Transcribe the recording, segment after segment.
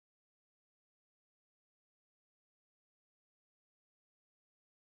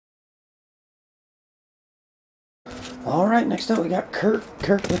Alright, next up we got Kirk.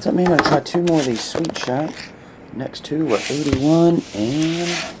 Kirk, what's up, man? I'm going to try two more of these sweet shots. Next two were 81 and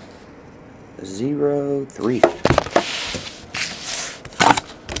 03.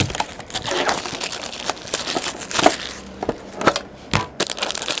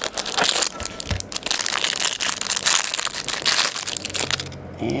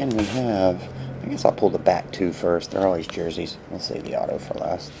 And we have, I guess I'll pull the back two first. They're always jerseys. Let's save the auto for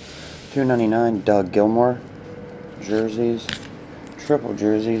last. $2.99, Doug Gilmore. Jerseys. Triple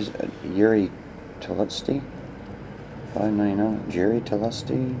jerseys, Yuri Tuletsky. $5.99. Jerry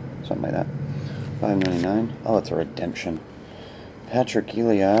Tuletsky. Something like that. $5.99. Oh, it's a redemption. Patrick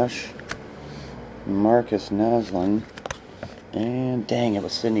Eliash. Marcus Naslin. And dang, it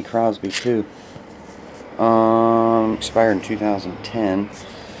was Sidney Crosby too. Expired in 2010.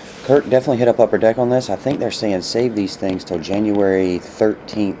 Kirk definitely hit up Upper Deck on this. I think they're saying save these things till January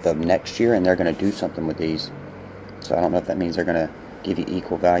 13th of next year, and they're going to do something with these. So I don't know if that means they're going to give you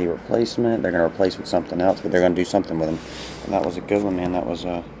equal value replacement. They're going to replace with something else, but they're going to do something with them. And that was a good one, man. That was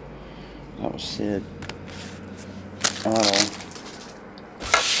Sid.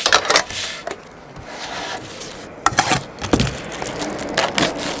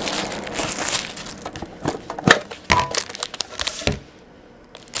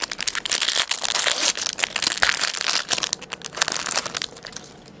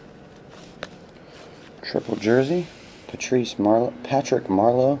 Triple jersey, Patrick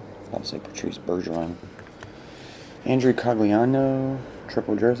Marleau. I would say Patrice Bergeron. Andrew Cogliano,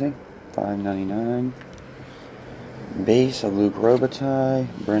 triple jersey, $5.99. Base of Luc Robitaille,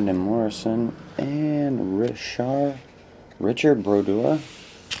 Brendan Morrison, and Richard Brodeur,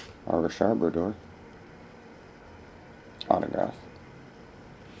 or Richard Brodeur. Autograph.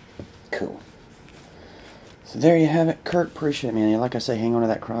 Cool. So there you have it, Kirk. Appreciate it, man. Like I say, hang on to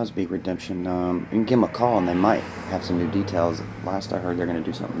that Crosby redemption. You can give them a call, and they might have some new details. Last I heard, they're going to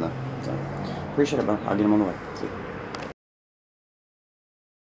do something though. So appreciate it, bro. I'll get them on the way. See you.